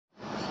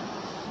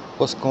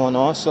What's going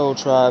on, Soul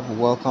Tribe?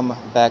 Welcome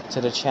back to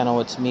the channel.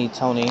 It's me,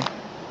 Tony,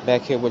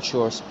 back here with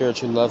your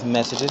spiritual love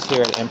messages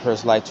here at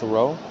Emperor's Light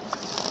Tarot.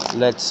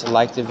 Let's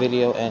like the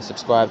video and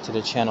subscribe to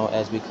the channel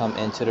as we come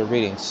into the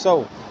reading.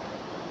 So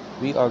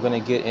we are going to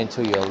get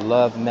into your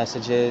love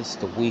messages.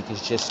 The week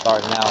is just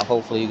starting out.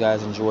 Hopefully you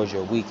guys enjoyed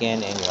your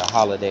weekend and your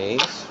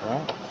holidays,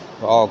 right?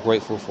 We're all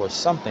grateful for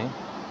something.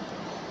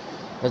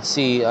 Let's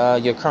see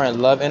your current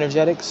love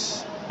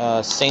energetics.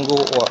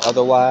 Single or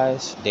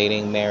otherwise,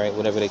 dating, married,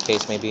 whatever the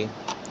case may be.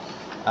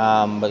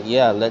 But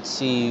yeah, let's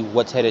see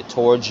what's headed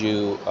towards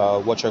you,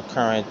 what your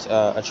current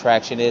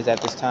attraction is at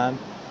this time,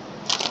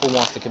 who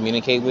wants to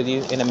communicate with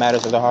you in the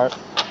matters of the heart.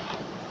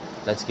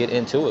 Let's get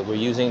into it. We're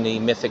using the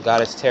Mythic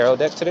Goddess Tarot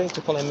deck today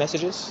to pull in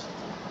messages.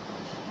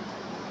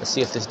 Let's see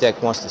if this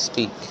deck wants to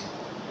speak.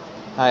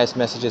 Highest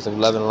messages of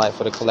love and light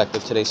for the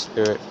collective today,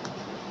 Spirit.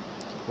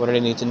 What do they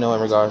need to know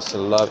in regards to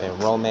love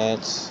and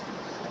romance?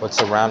 What's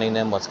surrounding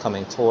them, what's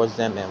coming towards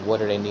them, and what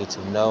do they need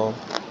to know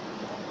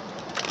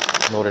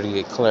in order to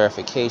get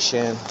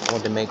clarification, in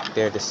order to make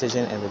their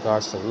decision in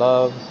regards to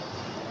love.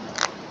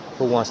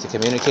 Who wants to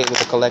communicate with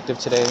the collective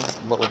today?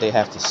 What would they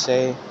have to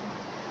say?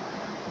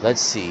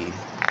 Let's see.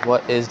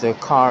 What is the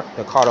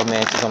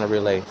cartomancer going to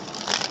relay?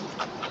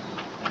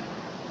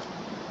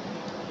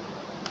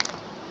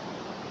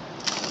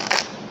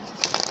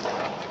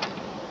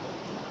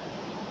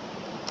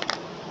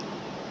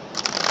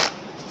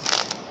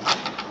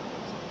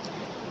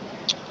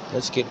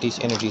 Let's get these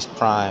energies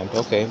primed.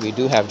 Okay, we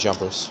do have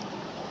jumpers.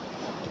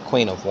 The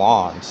Queen of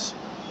Wands.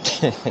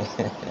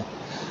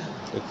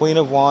 The Queen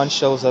of Wands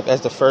shows up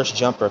as the first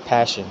jumper,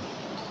 passion.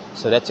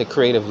 So that's a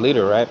creative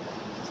leader, right?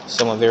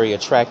 Someone very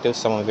attractive,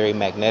 someone very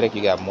magnetic.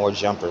 You got more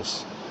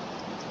jumpers.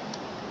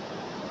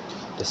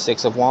 The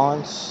Six of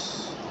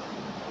Wands.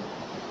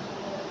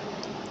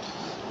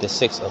 The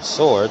Six of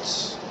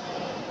Swords.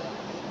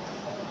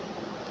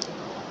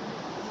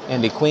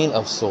 And the Queen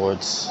of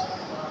Swords.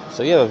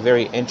 So you have a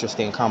very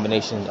interesting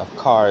combination of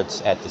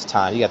cards at this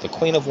time. You got the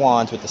Queen of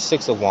Wands with the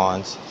Six of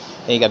Wands,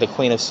 and you got the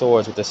Queen of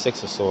Swords with the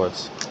Six of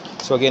Swords.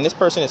 So again, this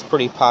person is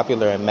pretty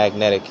popular and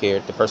magnetic here.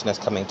 The person that's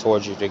coming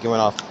towards you, they're giving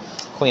off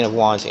Queen of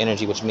Wands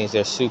energy, which means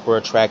they're super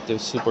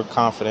attractive, super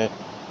confident,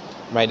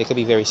 right? They could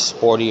be very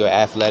sporty or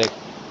athletic,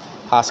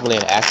 possibly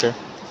an actor,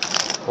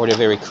 or they're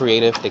very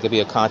creative. They could be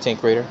a content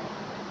creator.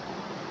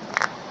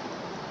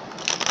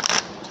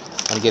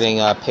 I'm getting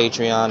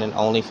Patreon and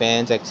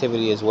OnlyFans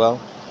activity as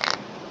well.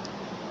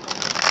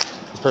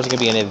 Person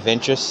could be an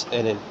adventure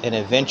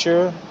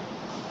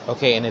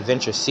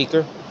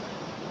seeker.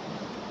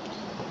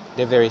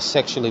 They're very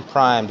sexually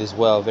primed as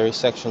well, very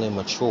sexually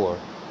mature.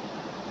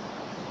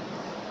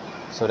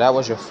 So that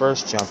was your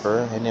first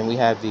jumper, and then we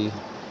have the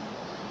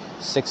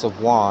Six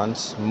of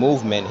Wands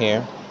movement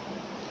here,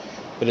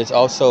 but it's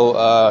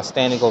also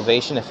standing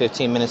ovation and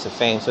 15 minutes of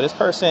fame. So this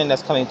person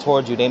that's coming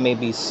towards you, they may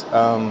be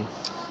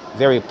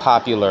very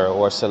popular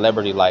or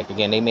celebrity-like.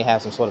 Again, they may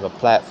have some sort of a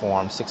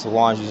platform. Six of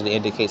Wands usually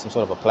indicates some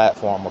sort of a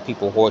platform or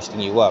people hoisting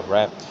you up,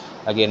 right?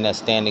 Again, that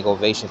standing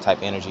ovation type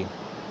energy.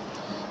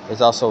 There's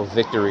also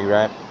victory,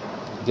 right?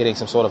 Getting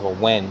some sort of a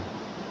win.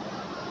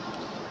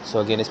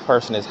 So again, this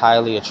person is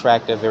highly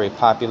attractive, very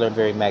popular,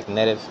 very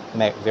magnetic,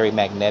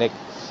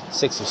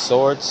 Six of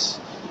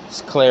Swords.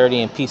 It's clarity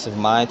and peace of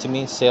mind to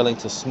me. Sailing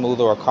to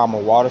smoother or calmer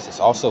waters.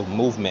 It's also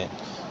movement.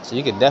 So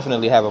you could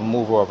definitely have a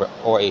mover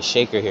or a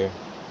shaker here.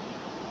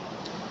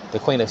 The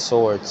Queen of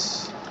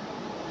Swords,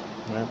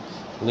 right?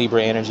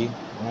 Libra energy,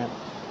 right?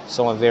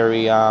 Someone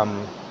very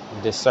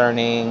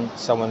discerning,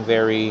 someone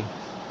very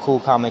cool,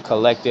 calm, and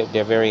collective.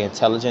 They're very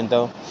intelligent,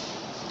 though.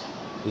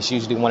 It's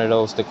usually one of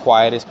those, the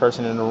quietest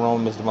person in the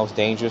room is the most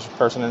dangerous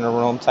person in the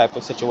room type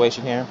of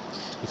situation here.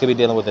 You could be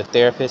dealing with a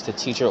therapist, a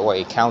teacher, or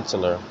a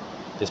counselor.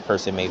 This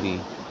person may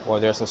be, or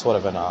there's some sort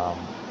of an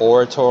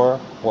orator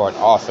or an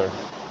author.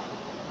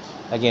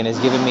 Again, it's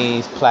giving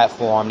me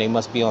platform. They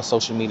must be on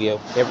social media.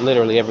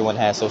 Literally everyone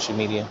has social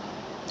media.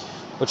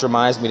 Which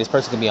reminds me, this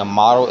person can be a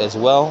model as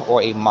well,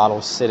 or a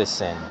model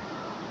citizen.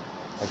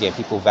 Again,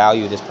 people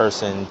value this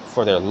person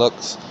for their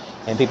looks,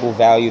 and people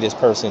value this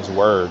person's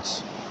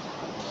words.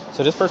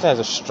 So this person has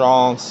a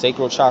strong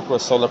sacral chakra,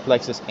 solar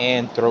plexus,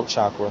 and throat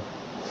chakra.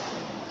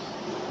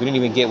 We didn't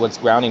even get what's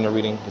grounding the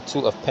reading. The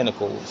Two of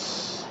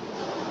Pentacles.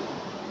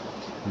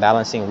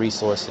 Balancing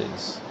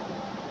resources.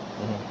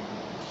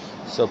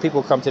 So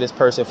people come to this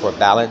person for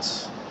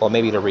balance, or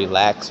maybe to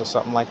relax or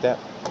something like that.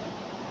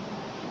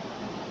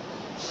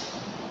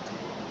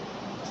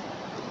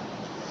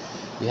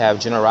 We have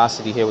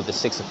generosity here with the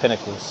Six of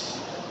Pentacles.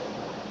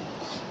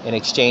 An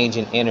exchange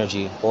in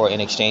energy or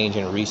an exchange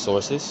in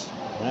resources.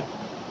 Right?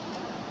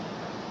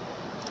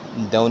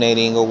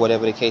 Donating or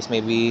whatever the case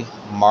may be.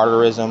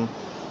 Martyrism.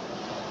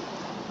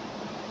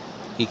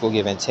 Equal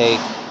give and take.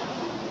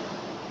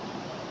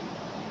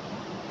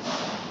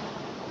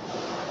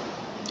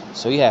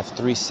 So you have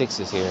 3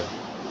 sixes here.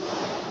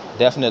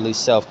 Definitely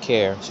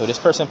self-care. So this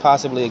person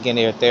possibly, again,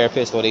 they're a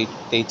therapist or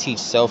they teach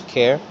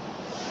self-care.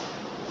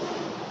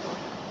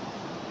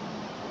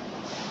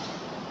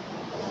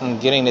 I'm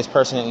getting this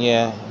person,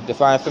 yeah,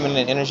 divine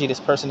feminine energy. This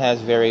person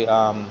has very,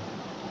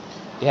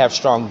 they have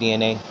strong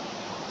DNA.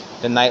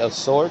 The Knight of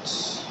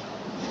Swords,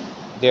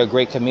 they're a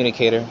great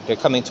communicator. They're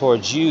coming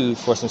towards you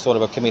for some sort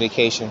of a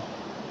communication.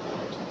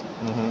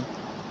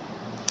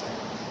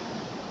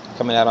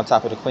 Coming out on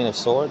top of the Queen of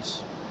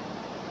Swords.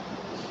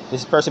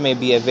 This person may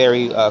be a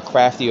very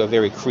crafty or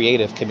very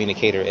creative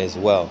communicator as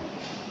well.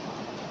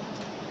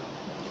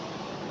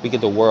 We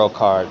get the World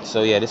card.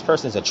 So yeah, this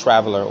person is a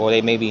traveler, or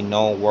they may be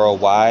known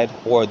worldwide,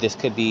 or this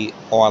could be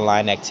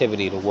online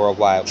activity, the World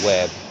Wide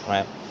Web,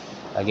 right?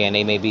 Again,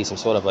 they may be some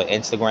sort of an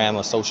Instagram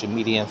or social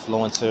media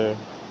influencer,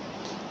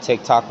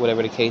 TikTok,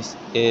 whatever the case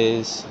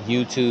is,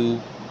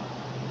 YouTube.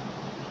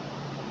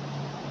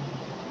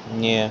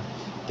 Yeah,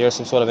 there's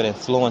some sort of an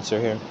influencer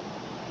here.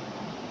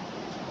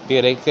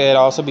 Yeah, they could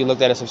also be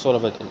looked at as some sort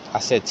of a, I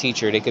said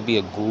teacher, they could be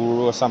a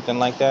guru or something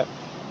like that.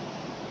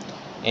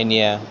 And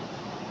yeah,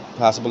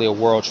 possibly a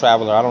world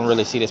traveler. I don't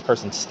really see this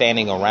person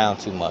standing around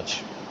too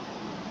much.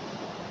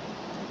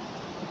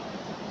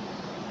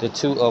 The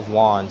Two of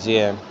Wands,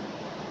 yeah.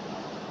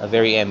 A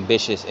very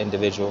ambitious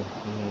individual.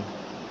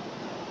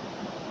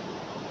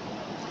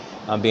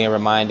 I'm being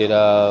reminded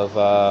of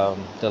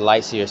the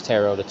Lightseer's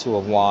Tarot, the Two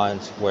of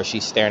Wands, where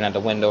she's staring out the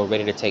window,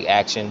 ready to take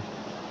action.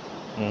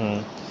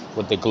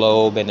 With the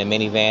globe and the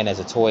minivan as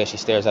a toy as she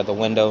stares out the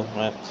window,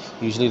 right?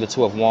 Usually the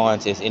Two of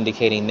Wands is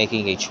indicating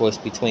making a choice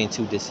between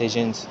two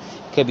decisions.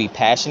 Could be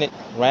passionate,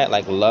 right?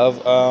 Like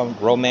love,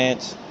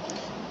 romance,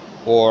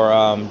 or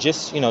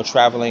just, you know,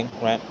 traveling,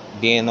 right?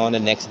 Being on the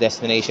next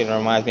destination. It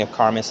reminds me of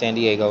Carmen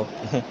Sandiego.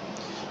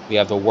 We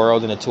have the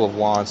World and the Two of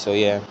Wands. So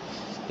yeah,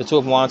 the Two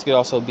of Wands could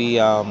also be,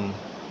 I'm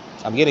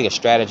getting a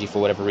strategy for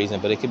whatever reason,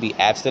 but it could be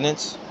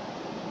abstinence.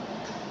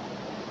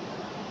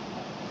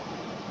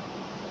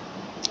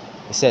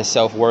 It says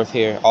self-worth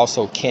here.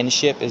 Also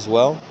kinship as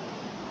well.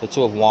 The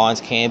Two of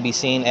Wands can be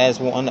seen as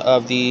one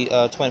of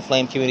the twin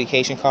flame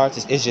communication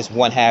cards. It's just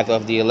one half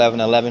of the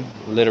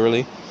 1111,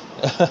 literally.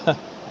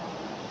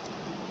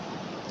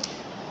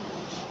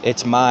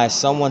 It's my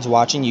someone's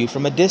watching you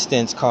from a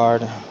distance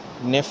card.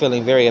 And they're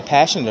feeling very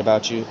passionate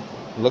about you.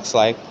 Looks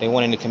like they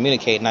wanting to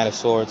communicate. Knight of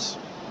Swords.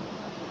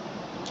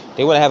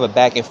 They want to have a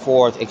back and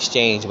forth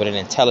exchange, but an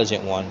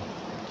intelligent one.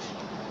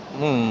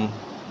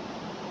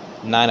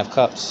 Nine of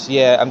Cups.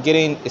 Yeah, I'm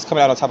getting, it's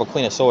coming out on top of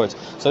Queen of Swords.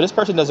 So this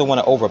person doesn't want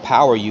to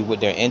overpower you with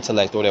their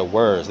intellect or their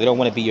words. They don't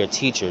want to be your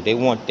teacher. They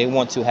want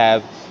to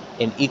have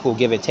an equal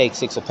give and take.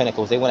 Six of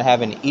Pentacles. They want to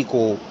have an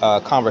equal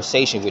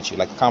conversation with you,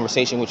 like a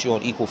conversation with you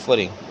on equal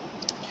footing.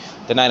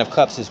 The Nine of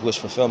Cups is wish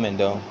fulfillment,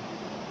 though.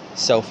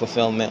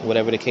 Self-fulfillment,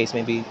 whatever the case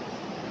may be.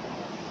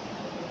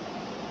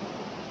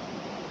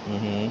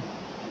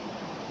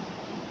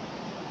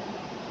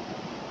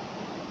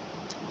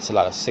 It's a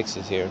lot of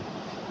sixes here.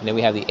 And then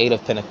we have the Eight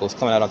of Pentacles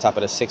coming out on top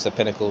of the Six of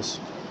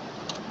Pentacles.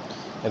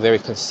 A very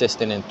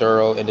consistent and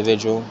thorough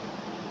individual.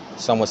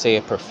 Some would say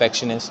a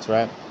perfectionist,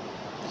 right?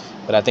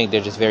 But I think they're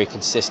just very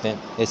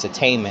consistent. It's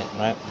attainment,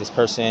 right? This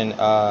person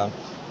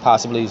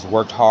possibly has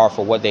worked hard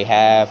for what they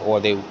have, or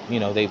they, you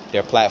know,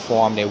 their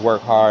platform. They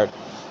work hard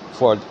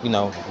for, you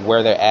know,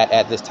 where they're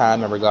at this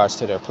time in regards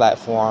to their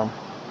platform,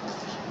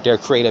 their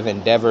creative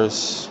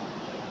endeavors.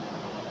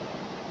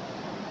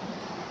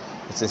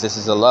 Since this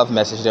is a love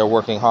message, they're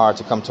working hard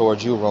to come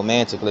towards you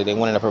romantically. They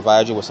wanted to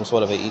provide you with some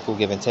sort of an equal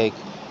give and take.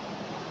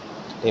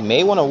 They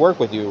may want to work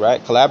with you,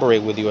 right?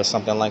 Collaborate with you or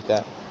something like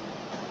that.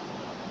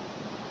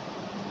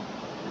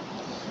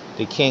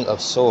 The King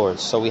of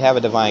Swords. So we have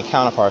a divine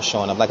counterpart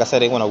showing up. Like I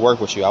said, they want to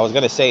work with you. I was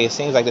going to say, it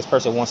seems like this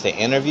person wants to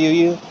interview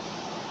you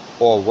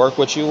or work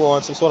with you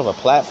on some sort of a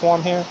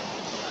platform here.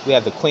 We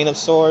have the Queen of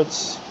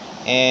Swords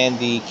and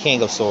the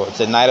King of Swords.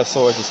 The Knight of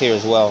Swords is here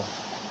as well.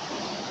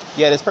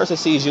 Yeah, this person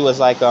sees you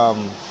as like,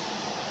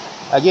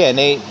 again,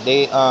 they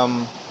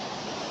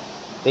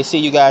see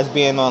you guys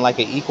being on like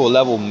an equal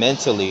level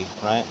mentally,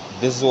 right?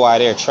 This is why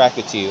they're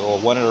attracted to you, or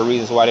one of the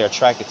reasons why they're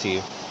attracted to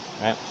you,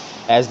 right?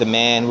 As the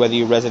man, whether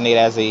you resonate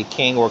as a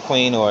king or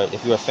queen, or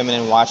if you're a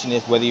feminine watching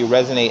this, whether you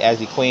resonate as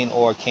the queen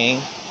or king,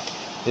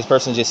 this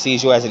person just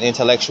sees you as an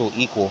intellectual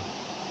equal.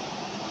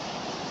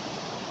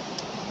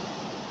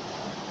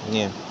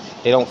 Yeah.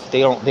 They don't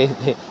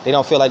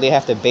feel like they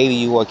have to baby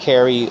you or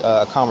carry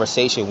a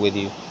conversation with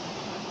you.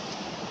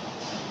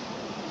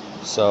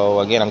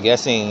 So again, I'm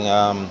guessing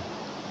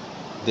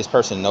this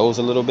person knows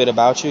a little bit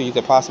about you. You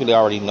could possibly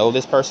already know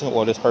this person,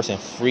 or this person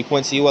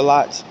frequents you a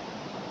lot.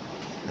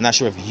 I'm not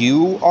sure if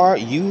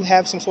you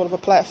have some sort of a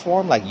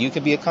platform, like you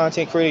could be a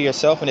content creator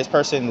yourself, and this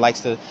person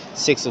likes the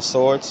Six of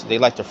Swords. They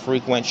like to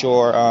frequent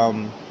your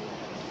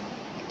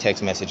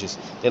text messages.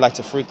 They like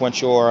to frequent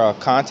your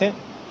content.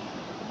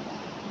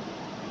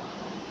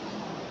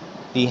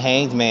 The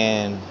Hanged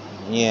Man,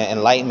 yeah,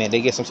 enlightenment.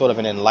 They get some sort of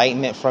an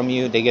enlightenment from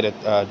you. They get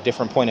a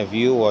different point of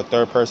view or a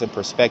third-person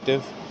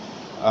perspective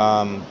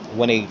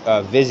when they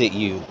visit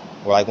you,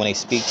 or like when they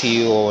speak to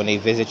you, or when they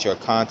visit your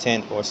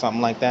content or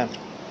something like that.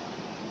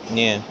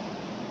 Yeah.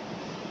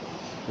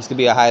 This could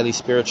be a highly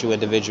spiritual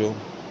individual,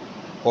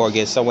 or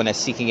again, someone that's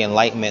seeking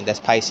enlightenment, that's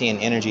Piscean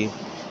energy,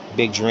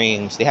 big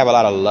dreams. They have a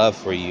lot of love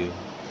for you.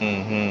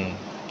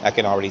 I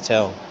can already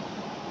tell.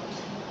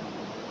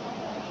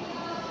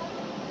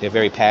 They're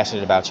very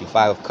passionate about you.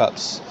 Five of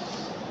Cups.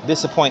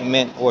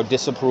 Disappointment or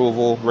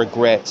disapproval,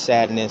 regret,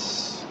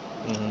 sadness.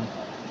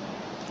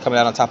 Coming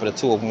out on top of the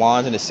Two of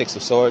Wands and the Six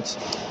of Swords.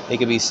 They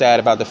could be sad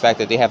about the fact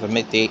that they have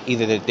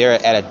either that they're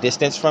at a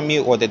distance from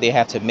you, or that they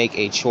have to make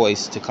a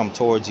choice to come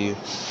towards you.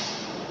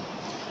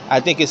 I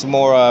think it's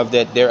more of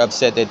that they're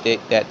upset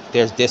that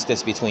there's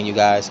distance between you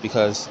guys,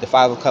 because the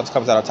Five of Cups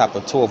comes out on top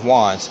of Two of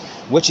Wands,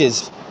 which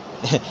is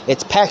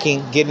it's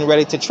packing, getting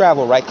ready to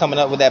travel, right? Coming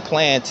up with that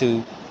plan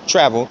to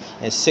travel.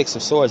 And Six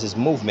of Swords is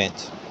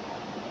movement.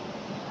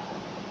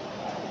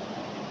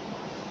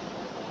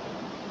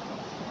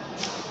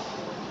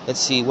 Let's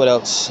see what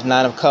else.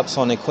 Nine of Cups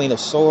on the Queen of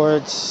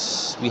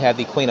Swords. We have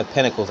the Queen of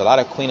Pentacles. A lot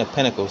of Queen of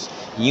Pentacles.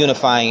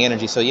 Unifying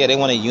energy. So yeah, they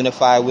want to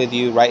unify with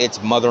you, right?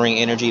 It's mothering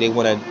energy. They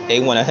want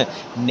to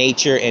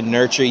nature and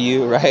nurture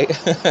you, right?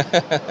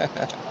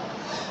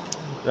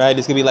 Right.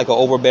 This could be like an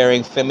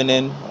overbearing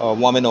feminine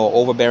woman or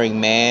overbearing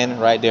man,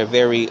 right? They're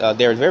very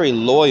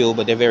loyal,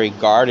 but they're very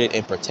guarded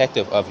and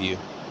protective of you.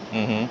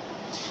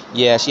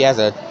 Yeah, she has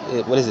a,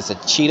 what is this? A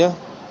cheetah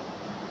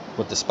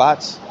with the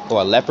spots,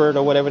 or a leopard,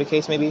 or whatever the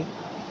case may be.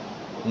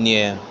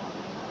 Yeah,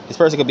 this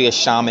person could be a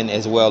shaman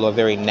as well, or a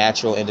very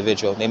natural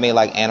individual. They may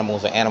like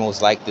animals, or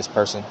animals like this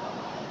person.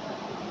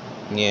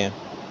 Yeah,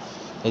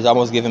 it's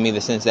almost giving me the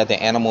sense that the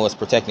animal is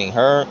protecting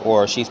her,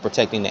 or she's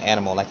protecting the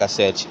animal. Like I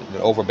said,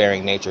 the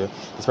overbearing nature.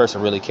 This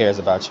person really cares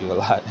about you a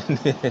lot.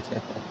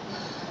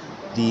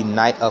 The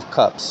Knight of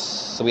Cups.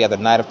 So we have the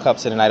Knight of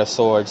Cups and the Knight of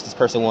Swords. This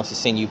person wants to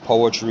send you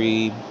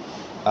poetry.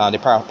 They're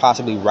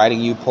possibly writing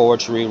you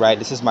poetry, right?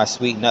 This is my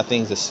sweet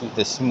nothings,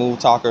 the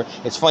smooth talker.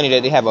 It's funny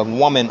that they have a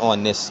woman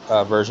on this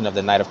version of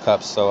the Knight of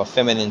Cups. So a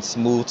feminine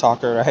smooth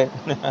talker, right?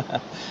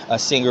 A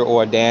singer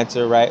or a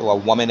dancer, right? Or a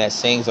woman that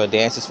sings or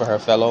dances for her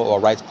fellow,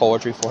 or writes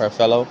poetry for her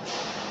fellow.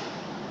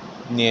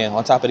 Yeah,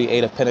 on top of the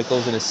Eight of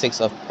Pentacles and the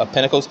Six of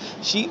Pentacles.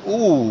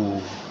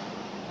 Ooh.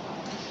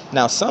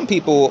 Now, some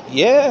people,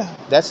 yeah,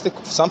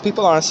 some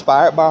people are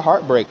inspired by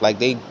heartbreak. Like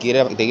they get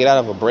out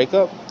of a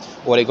breakup,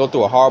 or they go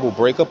through a horrible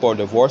breakup or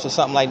divorce or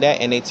something like that,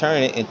 and they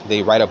turn it and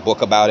they write a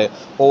book about it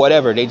or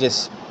whatever. They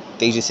just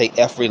say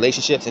F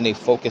relationships, and they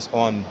focus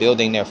on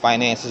building their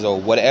finances or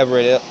whatever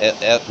it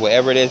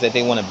is that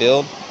they want to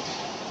build.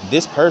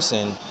 This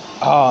person,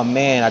 oh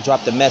man, I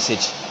dropped a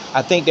message.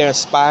 I think they're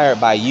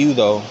inspired by you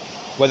though,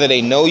 whether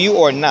they know you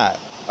or not.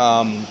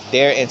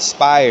 They're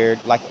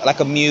inspired like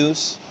a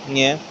muse,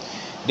 yeah.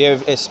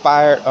 They're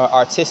inspired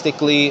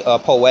artistically,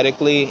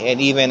 poetically, and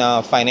even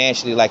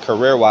financially, like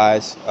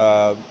career-wise,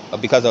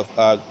 because of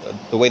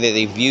the way that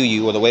they view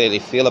you, or the way that they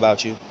feel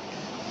about you.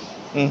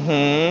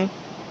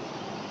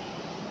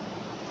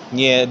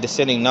 Yeah,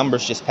 descending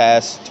numbers just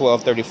passed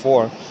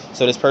 1234.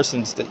 So this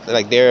person's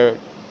like they're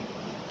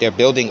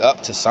building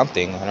up to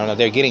something. I don't know.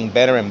 They're getting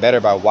better and better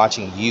by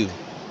watching you.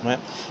 Right?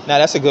 Now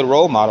that's a good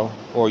role model,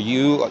 or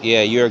you're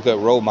a good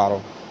role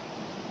model.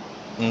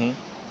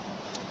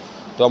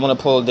 So I'm going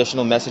to pull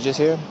additional messages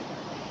here.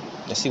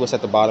 Let's see what's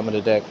at the bottom of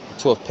the deck.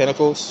 Two of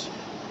Pentacles.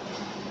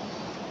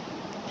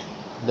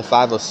 The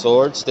Five of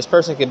Swords. This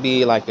person could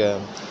be like a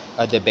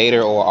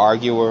debater or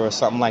arguer or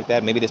something like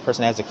that. Maybe this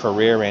person has a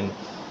career in,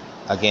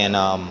 again,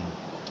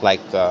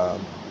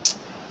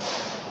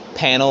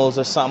 panels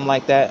or something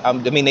like that. I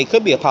mean, they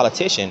could be a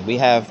politician. We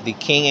have the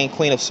King and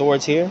Queen of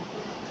Swords here.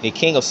 The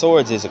King of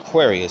Swords is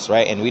Aquarius,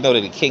 right? And we know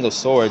that the King of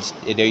Swords,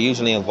 they're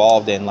usually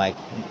involved in like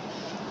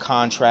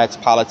contracts,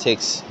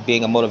 politics,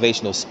 being a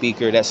motivational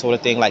speaker, that sort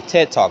of thing, like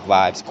TED Talk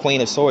vibes.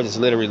 Queen of Swords is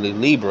literally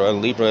Libra,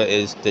 and Libra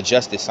is the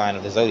justice sign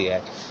of the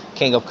zodiac.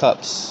 King of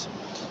Cups.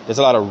 There's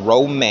a lot of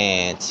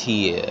romance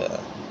here.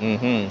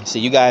 So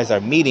you guys are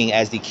meeting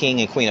as the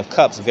King and Queen of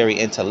Cups, very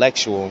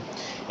intellectual.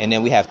 And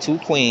then we have two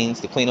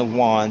queens, the Queen of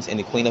Wands and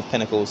the Queen of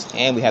Pentacles,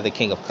 and we have the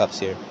King of Cups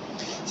here.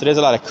 So there's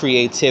a lot of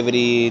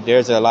creativity.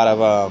 There's a lot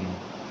of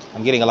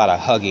I'm getting a lot of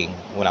hugging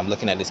when I'm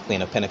looking at this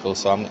Queen of Pentacles.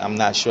 So I'm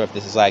not sure if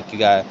this is like you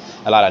got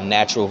a lot of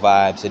natural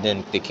vibes. And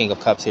then the King of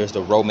Cups here is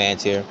the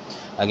romance here.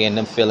 Again,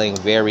 them feeling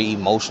very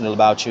emotional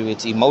about you.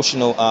 It's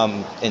emotional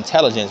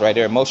intelligence, right?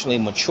 They're emotionally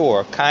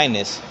mature.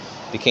 Kindness,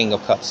 the King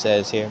of Cups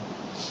says here.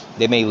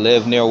 They may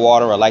live near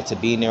water or like to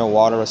be near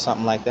water or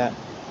something like that.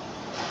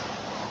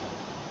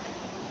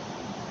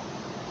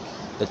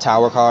 The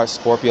Tower card,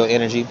 Scorpio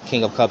energy.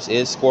 King of Cups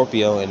is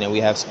Scorpio. And then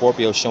we have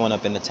Scorpio showing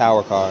up in the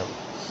Tower card.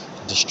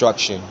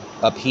 Destruction,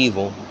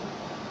 upheaval,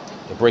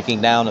 the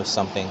breaking down of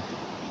something.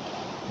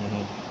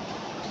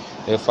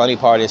 The funny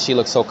part is she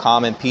looks so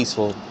calm and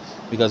peaceful,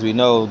 because we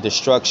know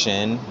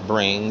destruction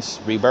brings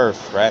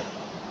rebirth, right?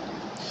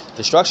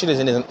 Destruction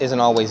isn't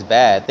always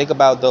bad. Think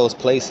about those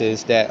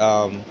places that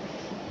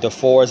the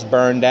forest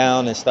burn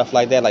down and stuff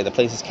like that, like the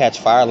places catch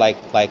fire, like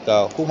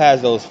who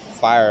has those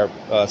fire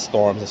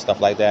storms and stuff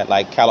like that,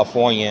 like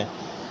California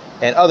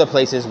and other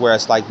places where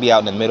it's like be out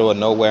in the middle of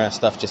nowhere and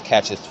stuff just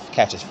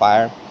catches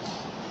fire.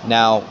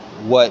 Now,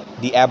 what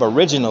the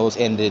Aboriginals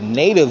and the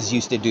natives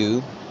used to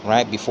do,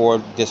 right, before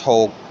this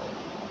whole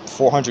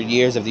 400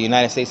 years of the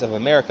United States of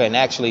America, and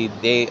actually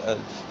the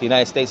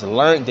United States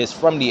learned this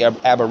from the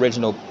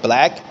Aboriginal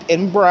black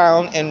and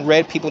brown and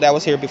red people that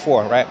was here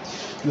before, right?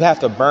 You have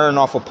to burn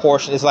off a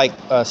portion. It's like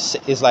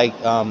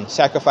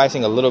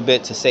sacrificing a little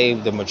bit to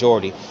save the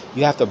majority.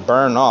 You have to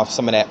burn off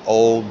some of that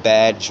old,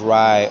 bad,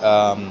 dry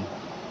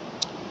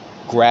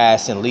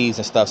grass and leaves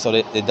and stuff, so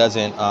that it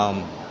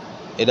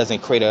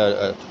doesn't create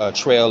a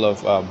trail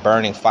of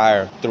burning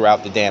fire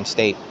throughout the damn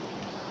state.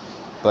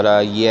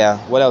 But yeah,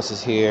 what else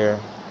is here?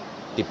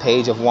 The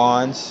Page of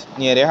Wands.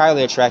 Yeah, they're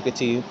highly attracted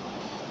to you.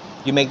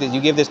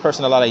 You give this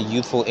person a lot of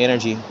youthful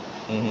energy.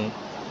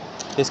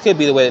 This could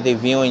be the way that they're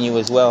viewing you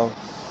as well.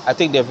 I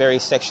think they're very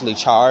sexually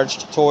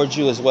charged towards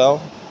you as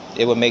well.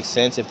 It would make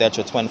sense if that's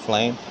your twin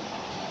flame.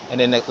 And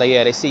then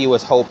they see you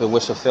as hope and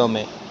wish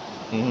fulfillment.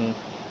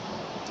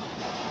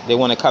 They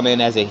want to come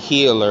in as a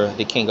healer,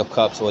 the King of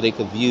Cups, or they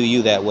could view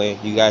you that way.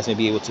 You guys may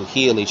be able to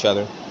heal each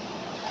other.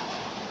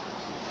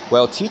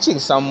 Well, teaching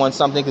someone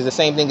something is the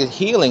same thing as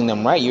healing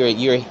them, right?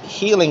 You're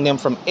healing them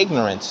from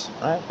ignorance,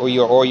 right? Or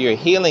you're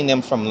healing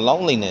them from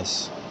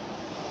loneliness,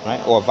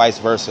 right? Or vice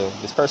versa.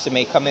 This person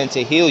may come in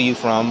to heal you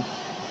from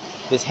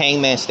this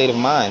hangman state of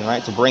mind,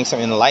 right? To bring some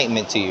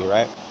enlightenment to you,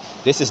 right?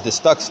 This is the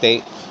stuck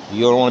state.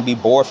 You don't want to be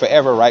bored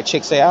forever, right?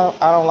 Chicks say, I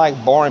don't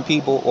like boring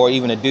people, or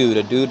even a dude.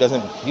 A dude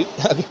doesn't...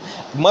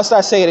 must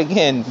I say it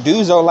again?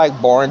 Dudes don't like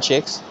boring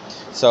chicks.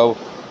 So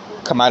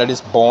come out of this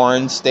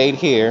boring state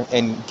here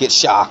and get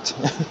shocked.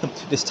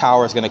 This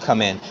tower is going to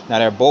come in. Now,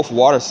 they're both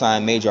water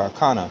sign major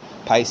arcana,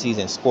 Pisces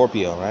and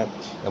Scorpio, right?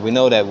 And we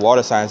know that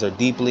water signs are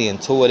deeply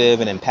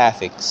intuitive and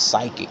empathic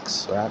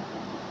psychics, right?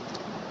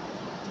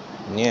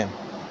 Yeah.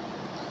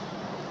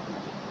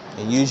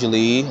 And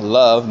usually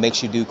love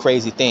makes you do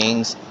crazy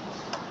things,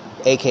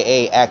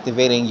 aka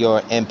activating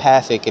your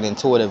empathic and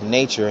intuitive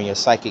nature and your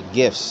psychic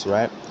gifts,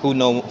 right? Who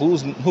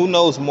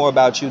knows more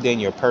about you than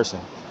your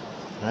person,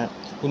 right?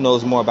 Who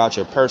knows more about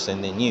your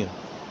person than you?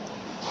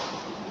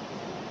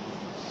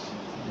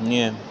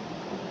 Yeah.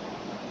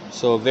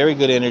 So very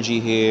good energy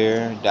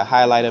here. The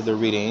highlight of the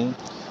reading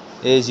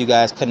is you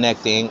guys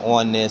connecting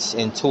on this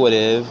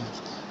intuitive,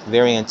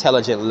 very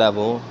intelligent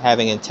level,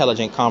 having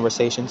intelligent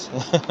conversations.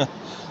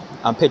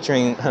 I'm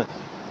picturing,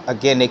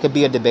 again, they could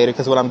be a debater,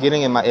 because what I'm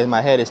getting in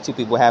my head is two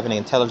people having an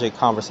intelligent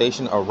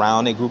conversation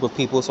around a group of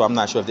people. So I'm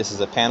not sure if this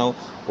is a panel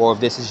or if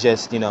this is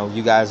just,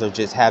 you guys are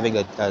just having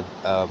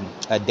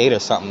a date or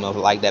something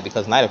like that,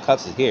 because Knight of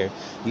Cups is here.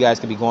 You guys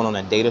could be going on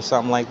a date or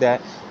something like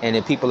that, and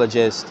then people are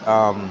just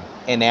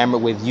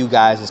enamored with you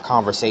guys'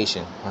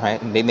 conversation,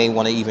 right? And they may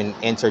want to even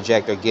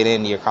interject or get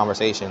into your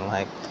conversation,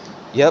 like,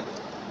 yep,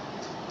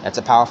 that's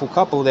a powerful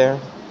couple there.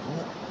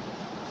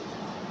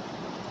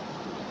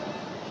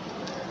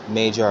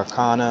 Major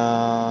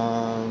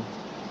Arcana.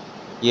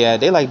 Yeah,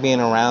 they like being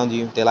around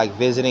you. They like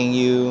visiting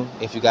you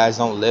if you guys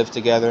don't live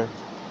together.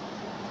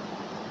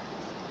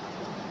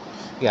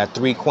 You got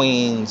 3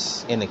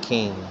 queens and a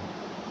king.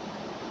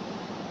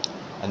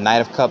 A Knight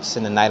of Cups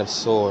and a Knight of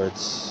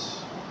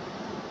Swords.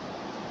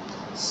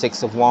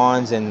 6 of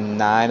Wands and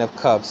 9 of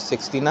Cups.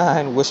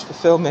 69, wish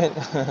fulfillment.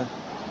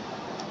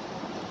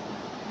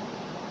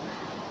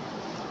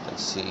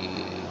 Let's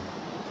see.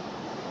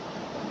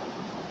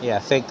 Yeah, I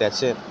think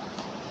that's it.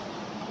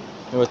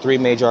 There were 3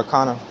 major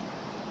arcana.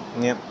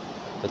 Yep.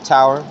 The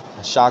Tower,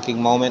 a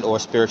shocking moment or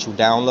spiritual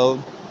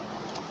download.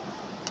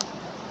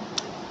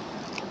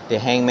 The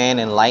Hangman,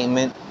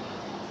 enlightenment.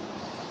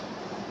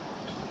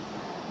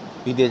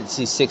 We did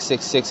see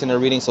 666 in the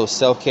reading, so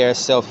self-care,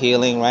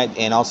 self-healing, right?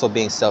 And also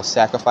being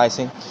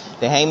self-sacrificing.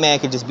 The Hangman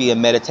could just be a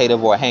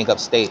meditative or a hang-up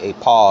state, a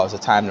pause, a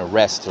time to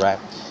rest, right?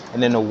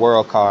 And then the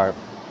World card.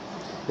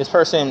 This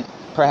person,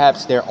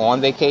 perhaps they're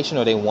on vacation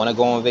or they want to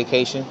go on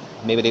vacation.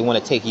 Maybe they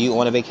want to take you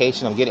on a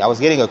vacation. I was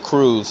getting a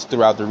cruise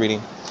throughout the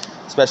reading,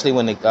 especially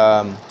when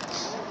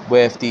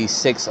with the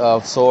 6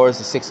 of Swords,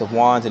 the 6 of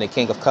Wands, and the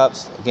King of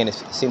Cups. Again, it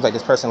seems like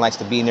this person likes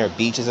to be near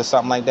beaches or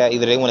something like that.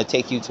 Either they want to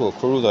take you to a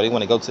cruise or they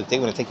want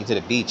to take you to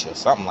the beach or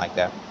something like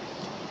that.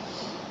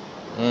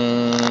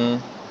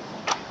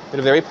 But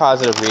a very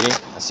positive reading.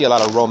 I see a lot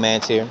of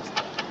romance here.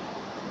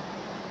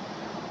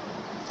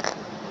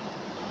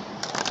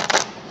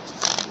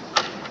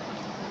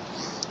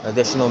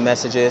 Additional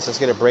messages. Let's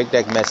get a break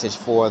deck message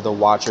for the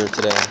watcher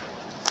today.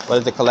 What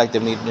does the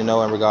collective need to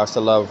know in regards to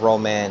love,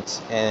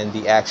 romance, and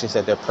the actions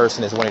that their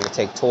person is wanting to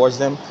take towards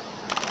them?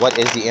 What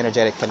is the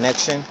energetic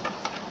connection?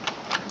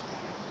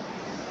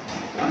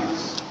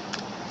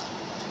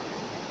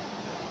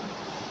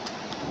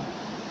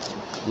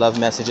 Love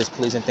messages,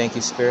 please and thank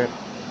you, Spirit.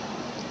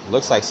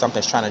 Looks like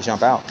something's trying to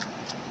jump out.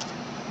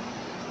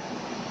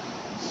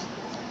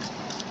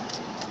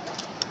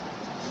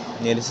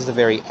 Yeah, this is a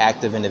very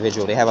active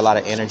individual. They have a lot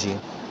of energy.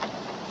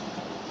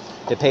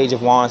 The Page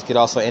of Wands could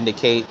also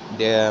indicate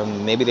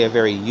maybe they're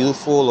very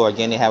youthful, or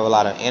again, they have a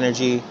lot of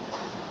energy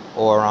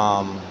or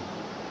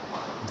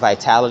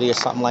vitality or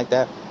something like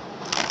that.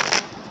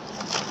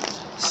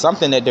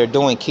 Something that they're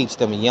doing keeps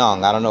them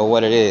young. I don't know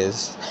what it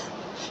is.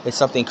 It's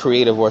something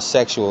creative or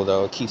sexual,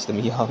 though. It keeps them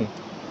young.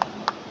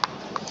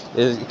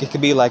 It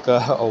could be like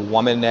a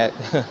woman that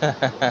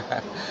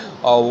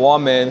a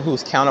woman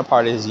whose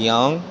counterpart is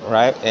young,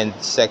 right? And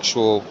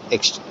sacred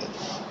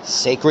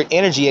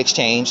energy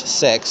exchange,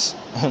 sex,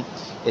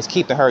 is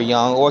keeping her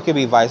young, or it could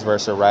be vice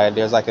versa, right?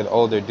 There's like an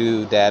older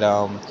dude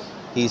that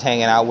he's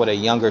hanging out with a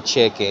younger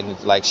chick,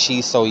 and like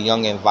she's so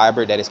young and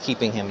vibrant that it's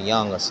keeping him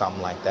young or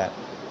something like that.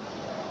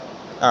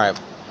 All right.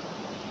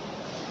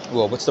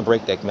 Well, what's the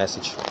break deck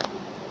message?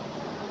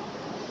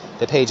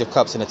 The Page of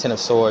Cups and the Ten of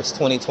Swords,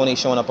 2020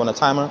 showing up on the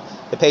timer.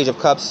 The Page of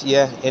Cups,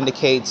 yeah,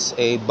 indicates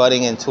a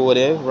budding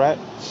intuitive, right?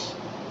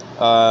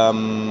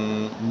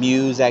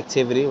 Muse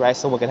activity, right?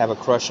 Someone could have a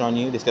crush on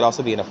you. This could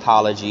also be an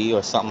apology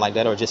or something like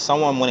that, or just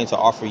someone wanting to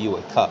offer you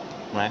a cup,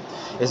 right?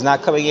 It's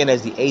not coming in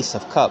as the Ace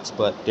of Cups,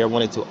 but they're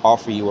wanting to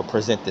offer you or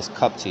present this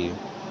cup to you.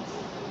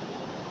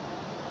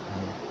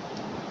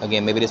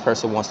 Again, maybe this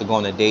person wants to go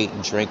on a date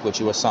and drink with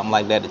you or something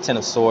like that. The Ten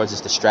of Swords is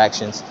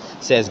distractions.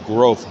 It says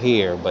growth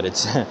here, but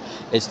it's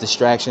it's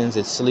distractions,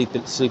 it's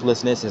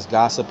sleeplessness, it's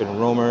gossip and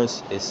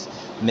rumors, it's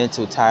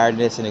mental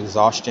tiredness and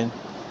exhaustion.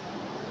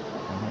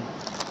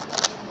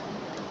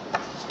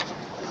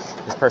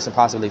 This person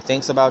possibly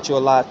thinks about you a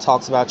lot,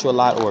 talks about you a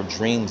lot, or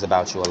dreams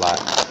about you a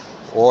lot.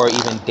 Or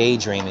even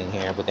daydreaming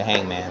here with the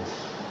Hangman.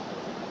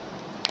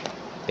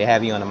 They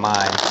have you on the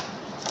mind.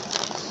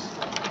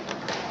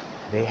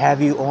 They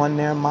have you on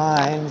their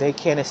mind. They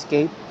can't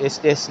escape.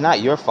 It's not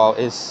your fault.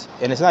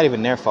 And it's not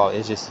even their fault.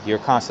 It's just you're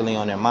constantly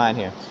on their mind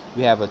here.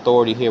 We have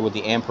authority here with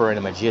the Emperor and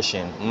the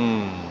Magician.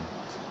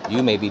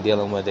 You may be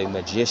dealing with a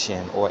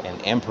magician or an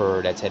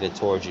emperor that's headed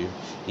towards you.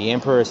 The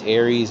Emperor is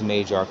Aries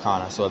Major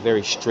Arcana, so a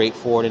very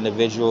straightforward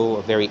individual,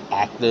 a very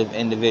active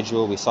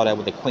individual. We saw that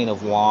with the Queen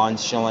of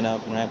Wands showing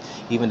up, right?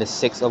 Even the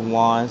Six of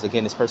Wands.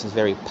 Again, this person's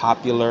very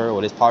popular,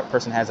 or this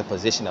person has a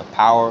position of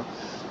power.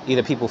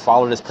 Either people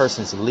follow this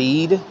person's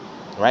lead,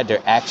 right,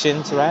 their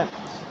actions, right,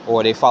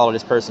 or they follow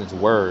this person's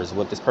words,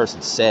 what this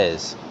person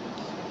says.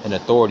 An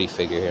authority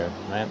figure here,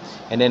 right?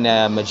 And then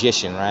a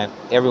magician, right?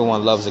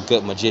 Everyone loves a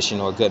good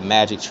magician or a good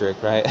magic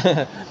trick, right?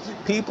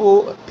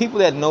 people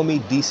that know me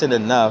decent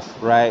enough,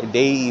 right?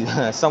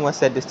 Someone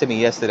said this to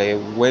me yesterday.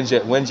 When's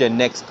your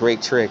next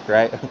great trick,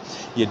 right?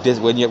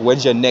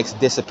 When's your next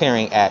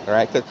disappearing act,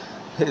 right? 'Cause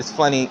it's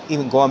funny,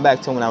 even going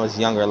back to when I was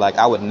younger, like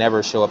I would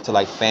never show up to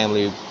like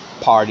family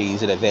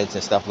parties and events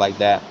and stuff like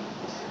that.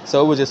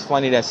 So it was just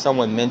funny that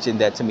someone mentioned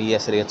that to me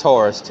yesterday, a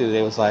Taurus too.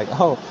 They was like,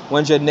 oh,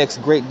 when's your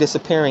next great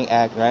disappearing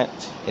act, right?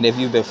 And if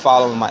you've been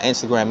following my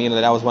Instagram, you know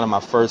that was one of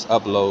my first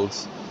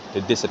uploads,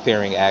 the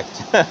disappearing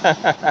act.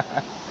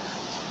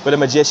 But a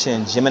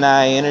magician,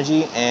 Gemini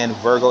energy and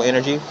Virgo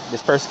energy.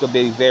 This person could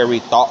be very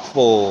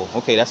thoughtful.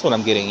 Okay, that's what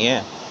I'm getting,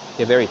 yeah.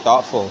 They're very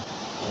thoughtful.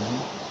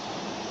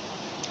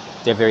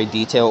 They're very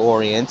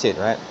detail-oriented,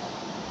 right?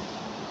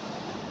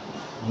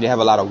 They have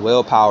a lot of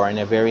willpower and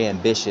they're very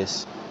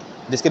ambitious.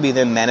 This could be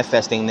them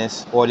manifesting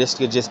this, or this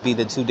could just be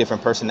the two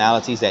different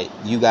personalities that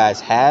you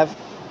guys have,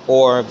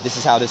 or this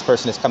is how this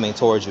person is coming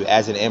towards you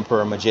as an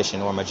emperor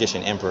magician or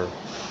magician emperor.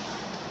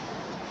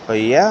 But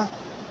yeah,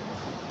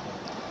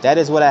 that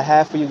is what I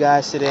have for you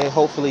guys today.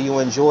 Hopefully you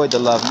enjoyed the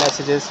love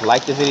messages.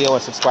 Like the video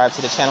and subscribe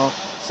to the channel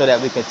so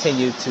that we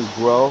continue to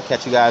grow.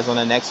 Catch you guys on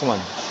the next one.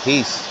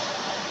 Peace.